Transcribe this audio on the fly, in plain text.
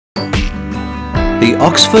The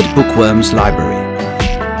Oxford Bookworms Library.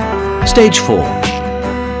 Stage 4.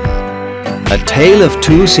 A Tale of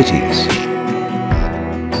Two Cities.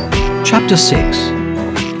 Chapter 6.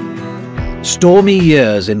 Stormy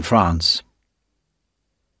Years in France.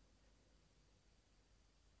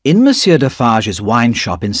 In Monsieur Defarge's wine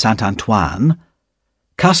shop in Saint-Antoine,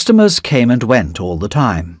 customers came and went all the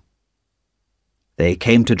time. They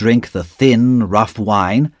came to drink the thin, rough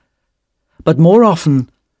wine, but more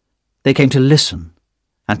often they came to listen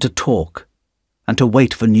and to talk and to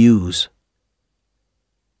wait for news.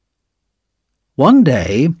 One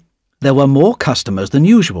day there were more customers than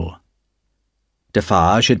usual.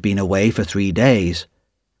 Defarge had been away for 3 days,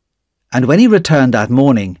 and when he returned that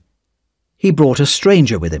morning, he brought a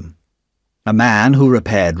stranger with him, a man who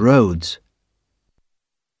repaired roads.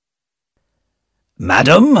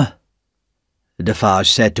 "Madam," Defarge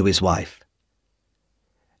said to his wife,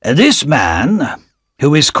 "this man,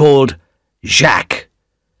 who is called Jacques,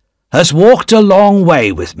 has walked a long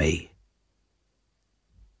way with me."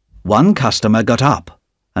 One customer got up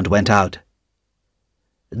and went out.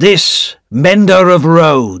 "This mender of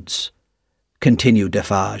roads," continued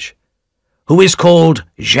Defarge, "who is called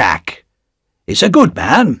Jacques, is a good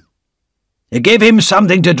man. Give him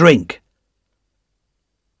something to drink."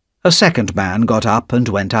 A second man got up and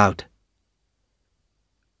went out.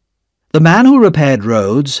 The man who repaired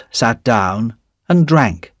roads sat down and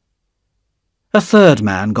drank. A third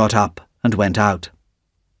man got up and went out.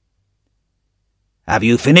 "Have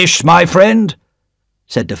you finished, my friend?"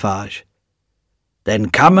 said Defarge.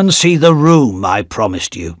 "Then come and see the room I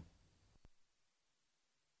promised you."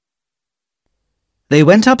 They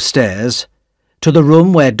went upstairs to the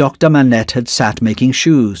room where Dr. Manette had sat making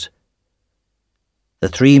shoes. The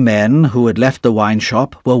 3 men who had left the wine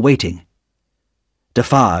shop were waiting.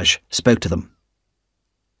 Defarge spoke to them.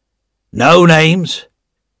 "No names.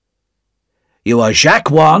 You are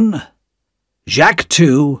Jacques 1, Jacques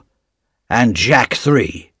 2, and Jacques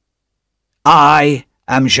 3. I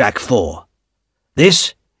am Jacques 4.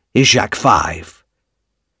 This is Jacques 5.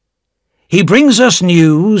 He brings us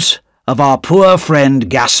news of our poor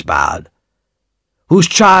friend Gaspard, whose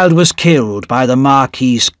child was killed by the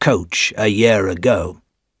Marquis's coach a year ago."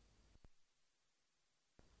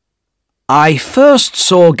 "I first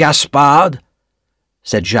saw Gaspard,"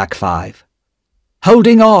 said Jacques 5,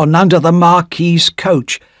 "holding on under the Marquis's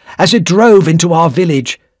coach as it drove into our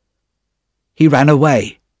village. He ran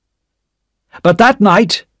away. But that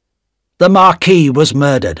night the Marquis was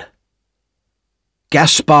murdered.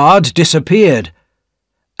 Gaspard disappeared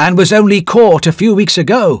and was only caught a few weeks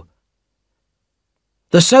ago.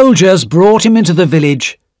 The soldiers brought him into the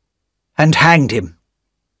village and hanged him.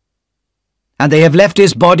 And they have left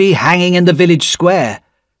his body hanging in the village square,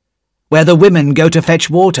 where the women go to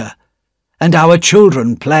fetch water and our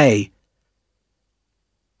children play."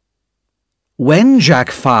 When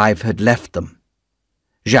Jacques 5 had left them,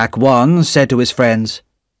 Jacques 1 said to his friends,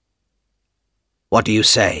 "What do you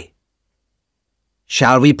say?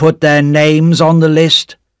 Shall we put their names on the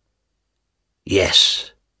list?"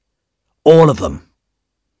 "Yes, all of them.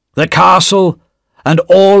 The castle and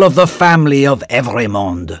all of the family of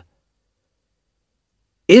Evrémonde."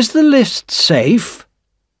 "Is the list safe?"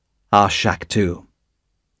 asked Jacques 2.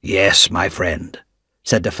 "Yes, my friend,"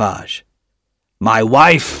 said Defarge. "My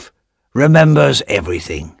wife remembers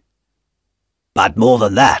everything. But more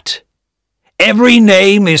than that, every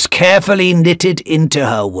name is carefully knitted into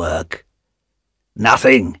her work.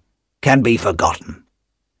 Nothing can be forgotten."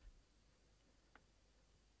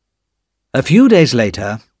 A few days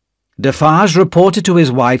later, Defarge reported to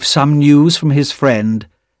his wife some news from his friend,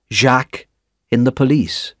 Jacques, in the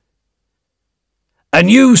police. "A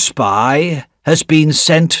new spy has been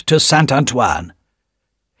sent to Saint-Antoine.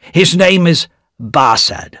 His name is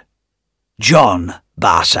Barsad, John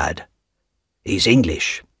Barsad. He's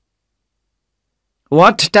English."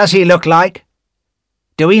 "What does he look like?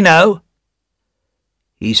 Do we know?"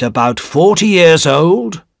 "He's about 40 years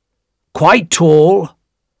old, quite tall,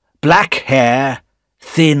 black hair,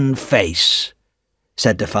 thin face,"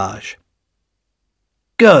 said Defarge.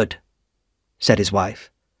 "Good," said his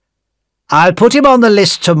wife. "I'll put him on the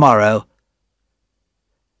list tomorrow.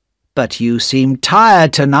 But you seem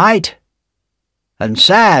tired tonight, and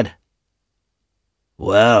sad."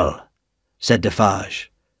 "Well," said Defarge,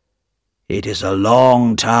 "it is a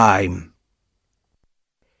long time."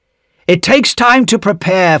 "It takes time to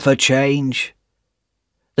prepare for change.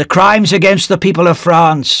 The crimes against the people of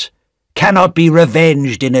France cannot be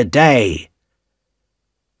revenged in a day."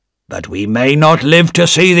 "But we may not live to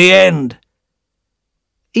see the end."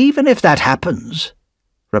 "Even if that happens,"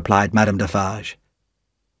 replied Madame Defarge,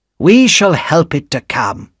 "we shall help it to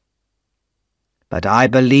come. but I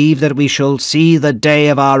believe that we shall see the day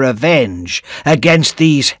of our revenge against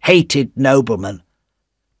these hated noblemen."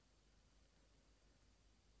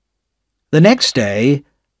 The next day,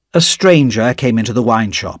 a stranger came into the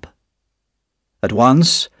wine shop. At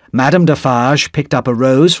once, Madame Defarge picked up a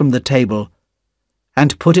rose from the table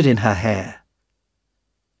and put it in her hair.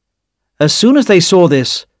 As soon as they saw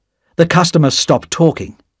this, the customers stopped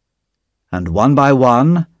talking, and one by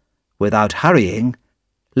one, without hurrying,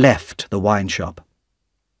 left the wine shop.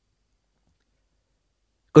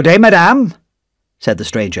 "Good day, madame," said the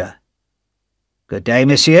stranger. "Good day,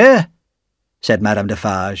 monsieur," said Madame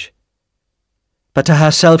Defarge. But to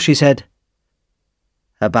herself she said,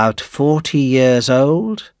 "About 40 years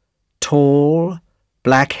old, tall,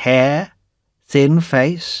 black hair, thin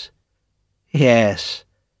face. Yes,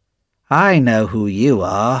 I know who you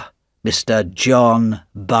are, Mr. John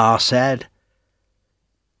Barsad."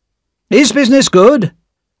 "Is business good?"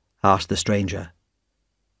 asked the stranger.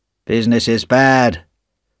 "Business is bad.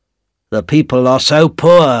 The people are so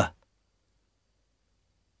poor."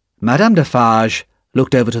 Madame Defarge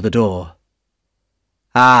looked over to the door.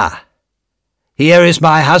 "Ah, here is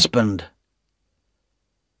my husband."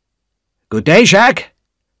 "Good day, Jacques,"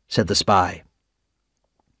 said the spy.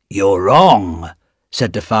 "You're wrong,"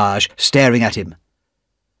 said Defarge, staring at him.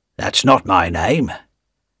 "That's not my name.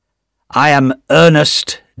 I am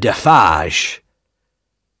Ernest Defarge."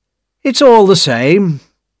 "It's all the same,"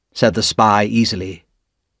 said the spy easily.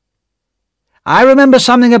 "I remember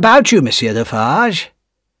something about you, Monsieur Defarge.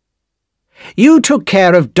 You took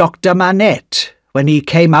care of Dr. Manette when he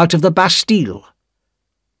came out of the Bastille."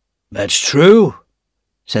 "That's true,"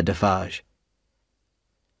 said Defarge.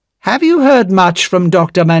 "Have you heard much from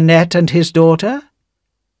Dr. Manette and his daughter?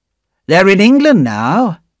 They're in England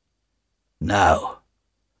now." "No,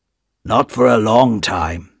 not for a long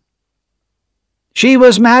time." "She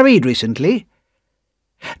was married recently.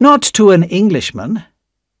 Not to an Englishman,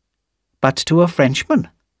 but to a Frenchman.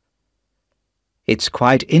 It's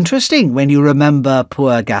quite interesting when you remember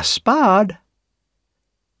poor Gaspard.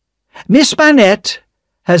 Miss Manette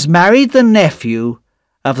has married the nephew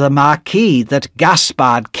of the Marquis that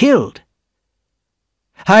Gaspard killed.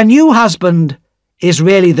 Her new husband is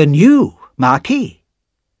really the new Marquis,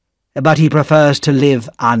 but he prefers to live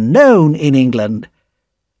unknown in England.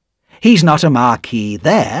 He's not a Marquis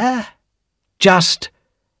there, just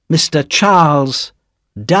Mr. Charles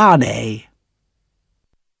Darnay."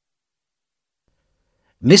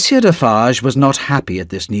 Monsieur Defarge was not happy at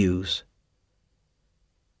this news.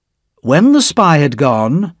 When the spy had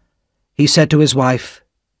gone, he said to his wife,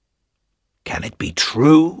 "Can it be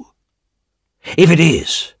true? If it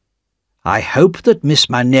is, I hope that Miss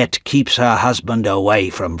Manette keeps her husband away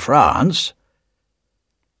from France."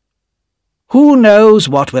 "Who knows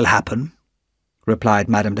what will happen?" replied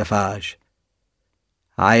Madame Defarge.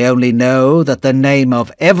 "I only know that the name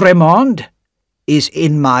of Evrémonde is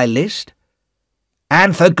in my list,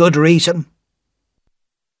 and for good reason."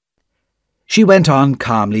 She went on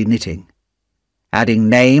calmly knitting, adding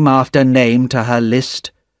name after name to her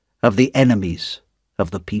list of the enemies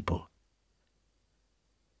of the people.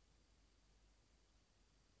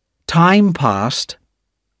 Time passed,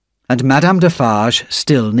 and Madame Defarge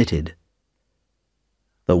still knitted.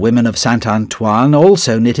 The women of Saint-Antoine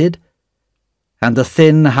also knitted, and the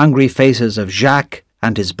thin, hungry faces of Jacques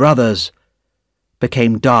and his brothers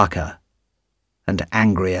became darker and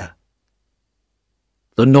angrier.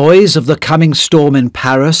 The noise of the coming storm in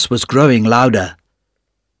Paris was growing louder.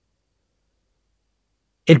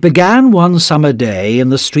 It began one summer day in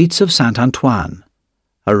the streets of Saint-Antoine,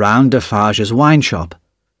 around Defarge's wine shop,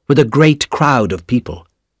 with a great crowd of people.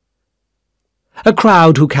 A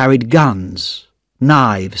crowd who carried guns,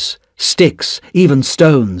 knives, sticks, even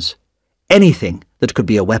stones, anything that could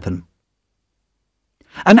be a weapon.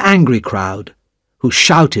 An angry crowd who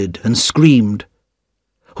shouted and screamed,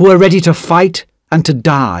 who were ready to fight and to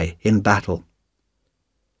die in battle.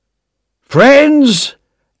 "Friends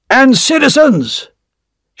and citizens,"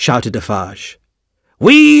 shouted Defarge,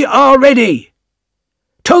 "we are ready!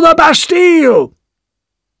 To the Bastille!"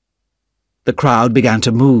 The crowd began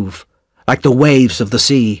to move, like the waves of the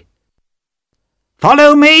sea.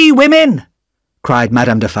 "Follow me, women!" cried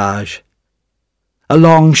Madame Defarge. A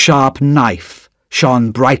long, sharp knife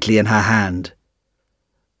shone brightly in her hand.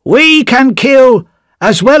 "We can kill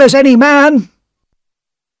as well as any man!"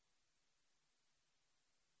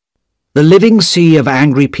 The living sea of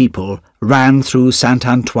angry people ran through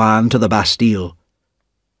Saint-Antoine to the Bastille,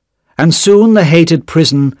 and soon the hated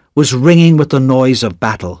prison was ringing with the noise of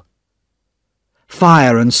battle.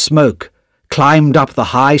 Fire and smoke climbed up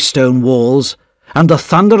the high stone walls, and the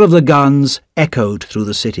thunder of the guns echoed through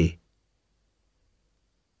the city.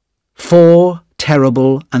 4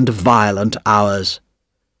 terrible and violent hours.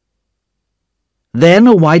 Then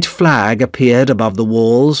a white flag appeared above the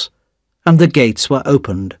walls, and the gates were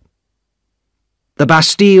opened. The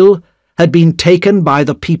Bastille had been taken by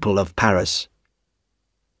the people of Paris.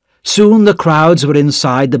 Soon the crowds were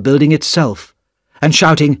inside the building itself, and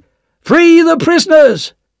shouting, "Free the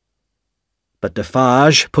prisoners!" But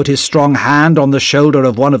Defarge put his strong hand on the shoulder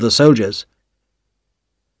of one of the soldiers.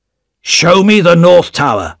 "Show me the North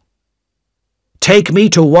Tower. Take me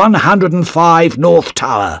to 105 North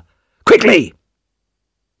Tower. Quickly!"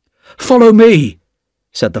 "Follow me,"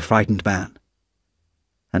 said the frightened man.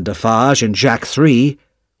 And Defarge and Jacques 3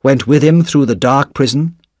 went with him through the dark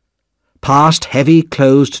prison, past heavy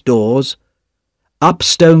closed doors, up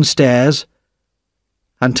stone stairs,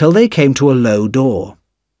 until they came to a low door.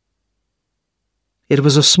 It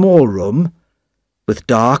was a small room, with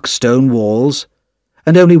dark stone walls,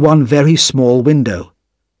 and only one very small window,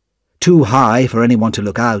 too high for anyone to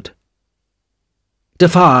look out.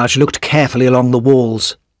 Defarge looked carefully along the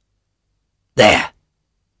walls. "There!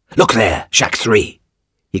 Look there, Jacques 3!"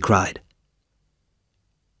 he cried.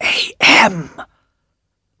 "A.M.,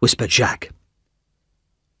 whispered Jacques.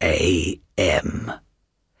 "A.M.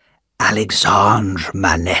 Alexandre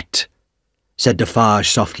Manette," said Defarge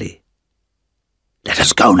softly. "Let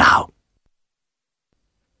us go now."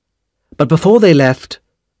 But before they left,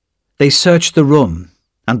 they searched the room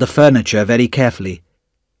and the furniture very carefully,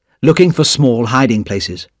 looking for small hiding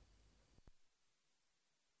places.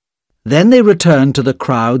 Then they returned to the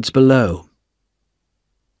crowds below.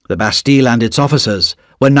 The Bastille and its officers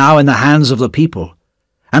were now in the hands of the people,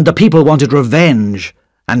 and the people wanted revenge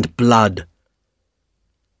and blood.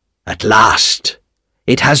 "At last,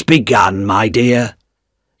 it has begun, my dear,"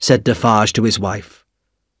 said Defarge to his wife.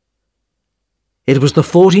 It was the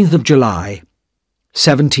 14th of July,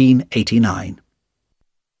 1789.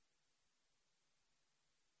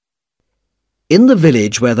 In the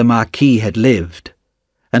village where the Marquis had lived,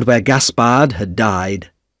 and where Gaspard had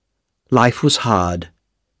died, life was hard.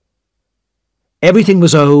 Everything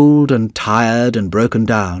was old and tired and broken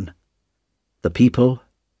down. The people,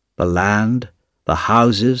 the land, the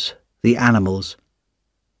houses, the animals.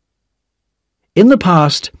 In the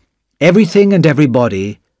past, everything and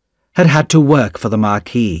everybody had had to work for the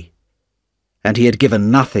Marquis, and he had given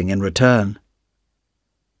nothing in return.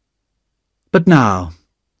 But now,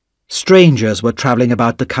 strangers were travelling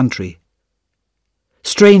about the country.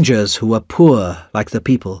 Strangers who were poor like the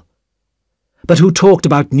people, but who talked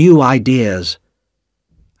about new ideas,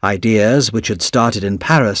 ideas which had started in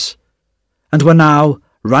Paris and were now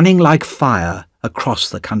running like fire across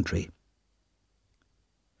the country.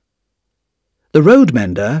 The road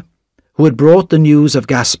mender, who had brought the news of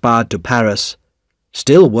Gaspard to Paris,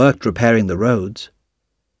 still worked repairing the roads.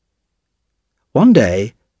 One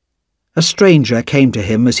day, a stranger came to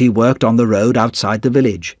him as he worked on the road outside the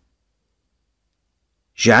village.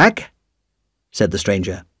 "Jacques?" said the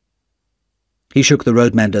stranger. He shook the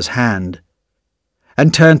road mender's hand,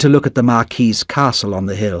 and turned to look at the Marquis's castle on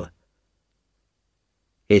the hill.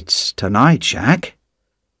 "It's tonight, Jacques,"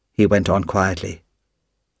 he went on quietly.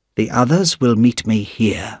 "The others will meet me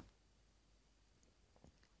here."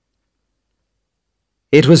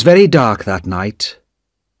 It was very dark that night,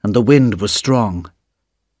 and the wind was strong.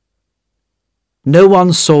 No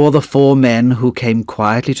one saw the 4 men who came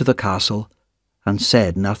quietly to the castle and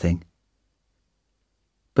said nothing.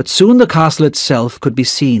 But soon the castle itself could be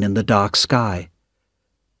seen in the dark sky.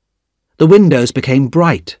 The windows became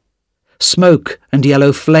bright. Smoke and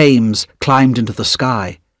yellow flames climbed into the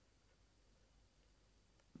sky.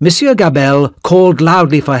 Monsieur Gabelle called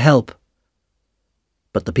loudly for help,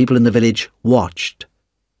 but the people in the village watched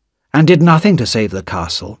and did nothing to save the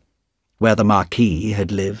castle where the Marquis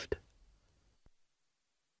had lived.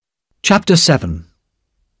 Chapter 7.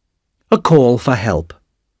 A Call for Help.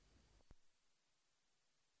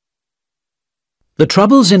 The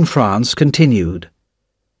troubles in France continued.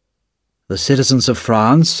 The citizens of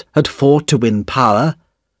France had fought to win power,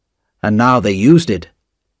 and now they used it.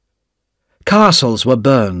 Castles were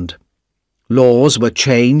burned, laws were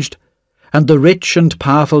changed, and the rich and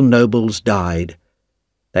powerful nobles died,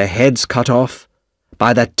 their heads cut off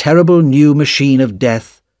by that terrible new machine of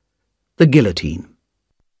death, the guillotine.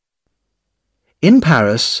 In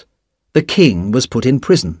Paris, the king was put in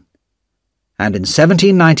prison, and in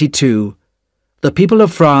 1792 the people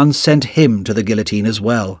of France sent him to the guillotine as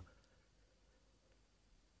well.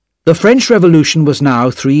 The French Revolution was now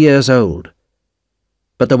 3 years old,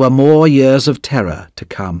 but there were more years of terror to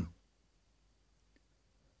come.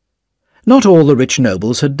 Not all the rich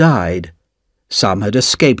nobles had died. Some had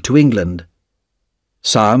escaped to England.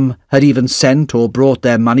 Some had even sent or brought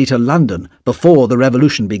their money to London before the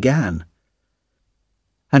revolution began.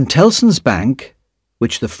 And Tellson's Bank,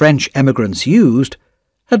 which the French emigrants used,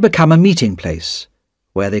 had become a meeting place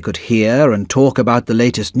where they could hear and talk about the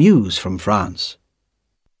latest news from France.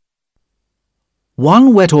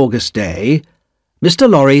 One wet August day, Mr.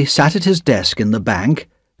 Lorry sat at his desk in the bank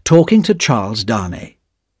talking to Charles Darnay.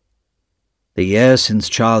 The years since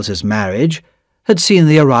Charles's marriage had seen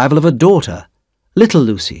the arrival of a daughter, little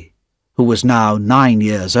Lucy, who was now 9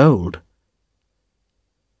 years old.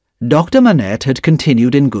 Dr. Manette had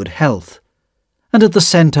continued in good health, and at the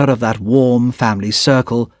centre of that warm family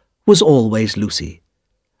circle was always Lucy,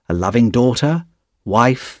 a loving daughter,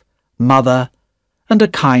 wife, mother, and a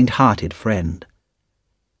kind-hearted friend.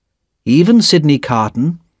 Even Sidney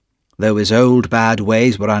Carton, though his old bad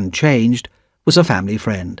ways were unchanged, was a family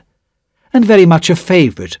friend, and very much a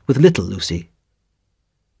favourite with little Lucy.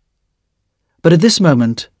 But at this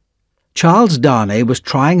moment, Charles Darnay was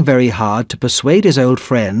trying very hard to persuade his old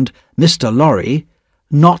friend, Mr. Lorry,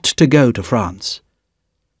 not to go to France.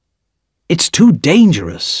 "It's too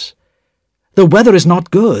dangerous. The weather is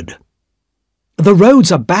not good. The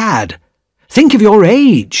roads are bad. Think of your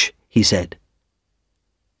age," he said.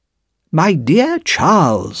 "My dear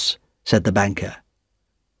Charles," said the banker,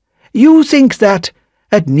 "you think that,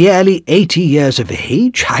 at nearly 80 years of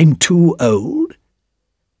age, I'm too old?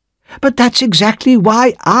 But that's exactly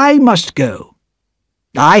why I must go.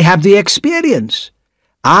 I have the experience.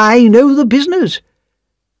 I know the business.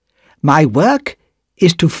 My work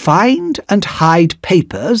is to find and hide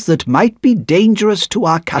papers that might be dangerous to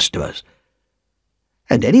our customers.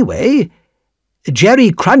 And anyway,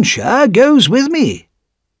 Jerry Cruncher goes with me.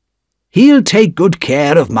 He'll take good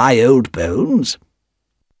care of my old bones."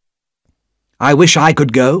 "I wish I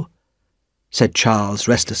could go," said Charles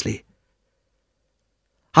restlessly.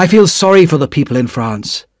 "I feel sorry for the people in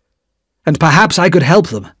France, and perhaps I could help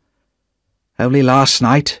them. Only last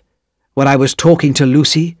night, when I was talking to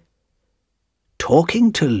Lucy—"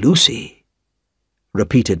 "Talking to Lucy,"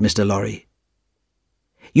 repeated Mr. Lorry.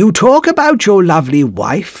 "You talk about your lovely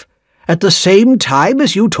wife at the same time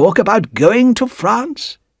as you talk about going to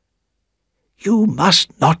France? You must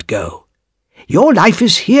not go. Your life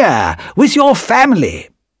is here, with your family."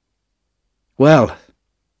 "Well,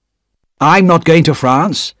 I'm not going to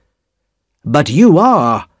France." "But you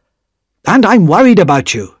are, and I'm worried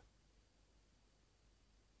about you."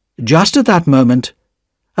 Just at that moment,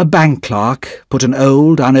 a bank clerk put an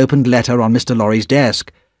old, unopened letter on Mr. Lorry's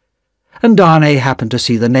desk, and Darnay happened to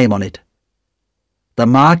see the name on it. The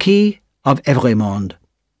Marquis of Evrémonde,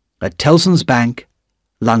 at Tellson's Bank,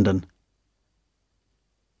 London.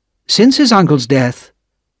 Since his uncle's death,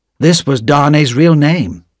 this was Darnay's real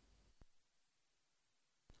name.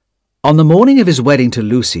 On the morning of his wedding to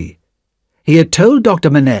Lucy, he had told Dr.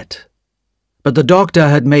 Manette, but the doctor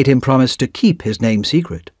had made him promise to keep his name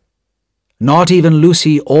secret. Not even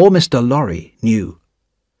Lucy or Mr. Lorry knew.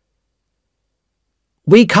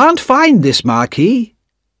 "We can't find this Marquis,"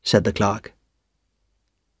 said the clerk.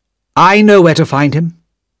 "I know where to find him,"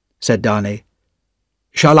 said Darnay.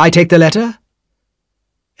 "Shall I take the letter?"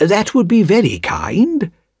 "That would be very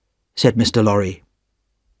kind," said Mr. Lorry.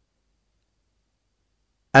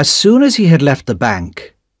 As soon as he had left the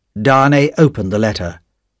bank, Darnay opened the letter.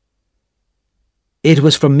 It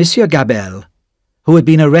was from Monsieur Gabelle, who had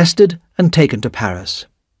been arrested and taken to Paris.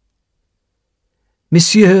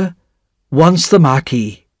 "Monsieur wants the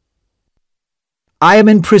Marquis. I am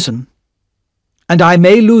in prison, and I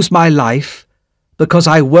may lose my life because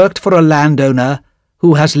I worked for a landowner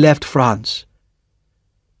who has left France.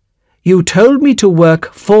 You told me to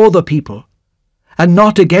work for the people, and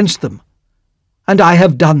not against them, and I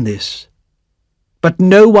have done this. But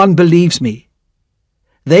no one believes me.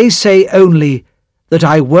 They say only that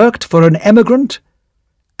I worked for an emigrant,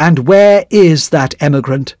 and where is that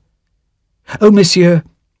emigrant? Oh, monsieur,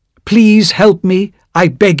 please help me, I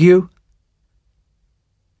beg you."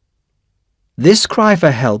 This cry for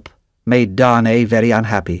help made Darnay very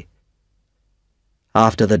unhappy.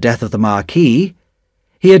 After the death of the Marquis,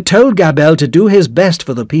 he had told Gabelle to do his best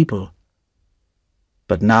for the people.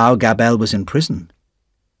 But now Gabelle was in prison,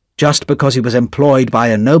 just because he was employed by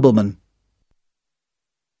a nobleman.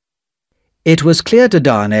 It was clear to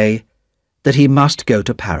Darnay that he must go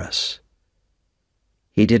to Paris.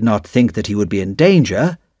 He did not think that he would be in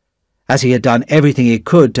danger, as he had done everything he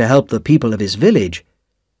could to help the people of his village.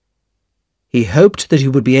 He hoped that he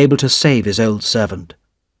would be able to save his old servant.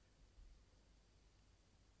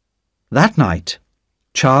 That night,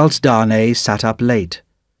 Charles Darnay sat up late,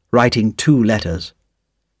 writing 2 letters.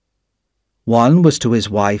 One was to his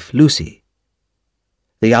wife, Lucy.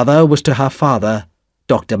 The other was to her father,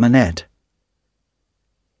 Dr. Manette.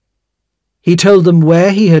 He told them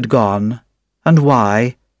where he had gone and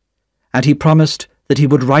why, and he promised that he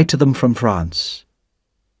would write to them from France.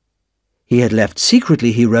 He had left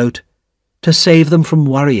secretly, he wrote, to save them from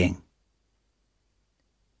worrying.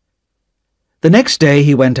 The next day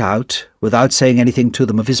he went out, without saying anything to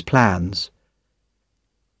them of his plans.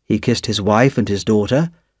 He kissed his wife and his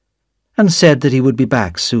daughter, and said that he would be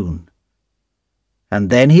back soon. And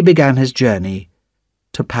then he began his journey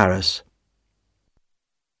to Paris.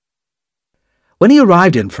 When he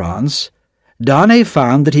arrived in France, Darnay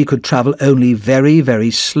found that he could travel only very,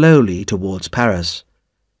 very slowly towards Paris.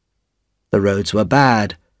 The roads were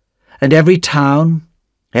bad, and every town,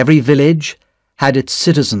 every village, had its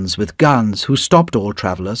citizens with guns who stopped all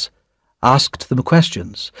travellers, asked them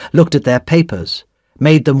questions, looked at their papers,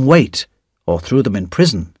 made them wait, or threw them in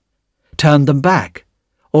prison, turned them back,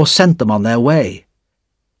 or sent them on their way.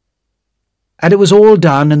 And it was all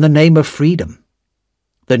done in the name of freedom,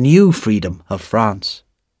 the new freedom of France.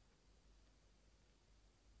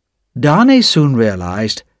 Darnay soon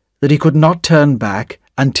realized that he could not turn back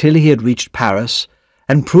until he had reached Paris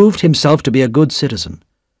and proved himself to be a good citizen,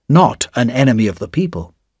 not an enemy of the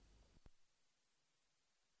people.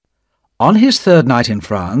 On his third night in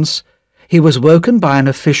France, he was woken by an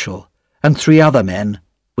official and 3 other men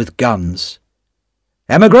with guns.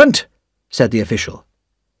 "Emigrant," said the official,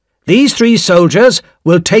 "these 3 soldiers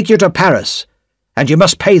will take you to Paris, and you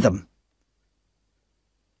must pay them."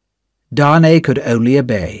 Darnay could only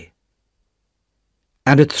obey,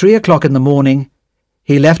 and at 3 o'clock in the morning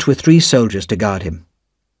he left with 3 soldiers to guard him.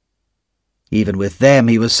 Even with them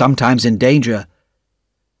he was sometimes in danger.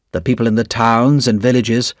 The people in the towns and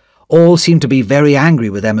villages all seemed to be very angry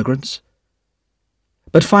with emigrants.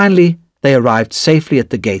 But finally they arrived safely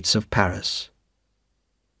at the gates of Paris.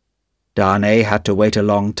 Darnay had to wait a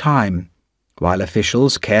long time, while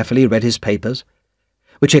officials carefully read his papers,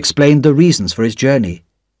 which explained the reasons for his journey.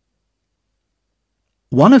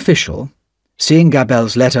 One official, seeing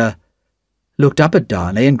Gabelle's letter, looked up at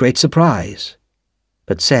Darnay in great surprise,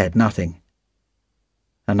 but said nothing.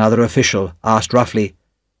 Another official asked roughly,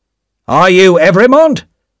 "Are you Evrémonde?"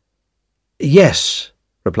 "Yes,"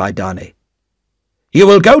 replied Darnay. "You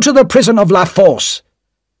will go to the prison of La Force."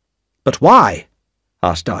 "But why?"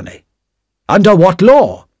 asked Darnay. "Under what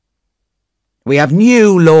law?" "We have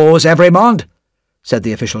new laws, Evrémonde," said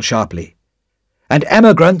the official sharply, "and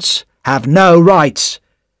emigrants have no rights.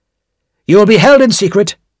 You will be held in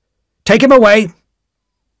secret. Take him away."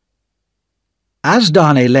 As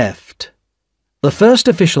Darnay left, the first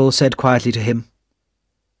official said quietly to him,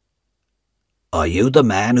 "Are you the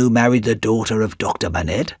man who married the daughter of Dr.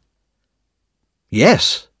 Manette?"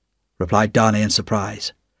 "Yes," replied Darnay in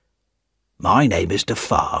surprise. "My name is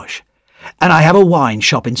Defarge, and I have a wine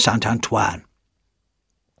shop in Saint-Antoine.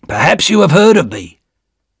 Perhaps you have heard of me."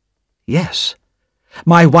 "Yes.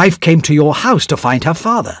 My wife came to your house to find her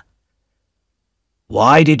father."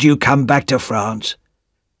 "Why did you come back to France?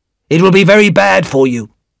 It will be very bad for you."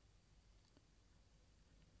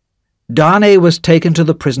 Darnay was taken to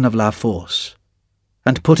the prison of La Force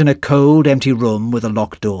and put in a cold, empty room with a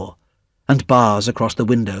locked door and bars across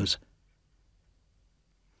the windows.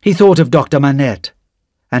 He thought of Dr. Manette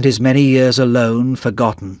and his many years alone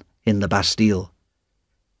forgotten in the Bastille.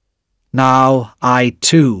 "Now I,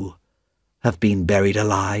 too, have been buried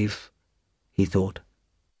alive," he thought.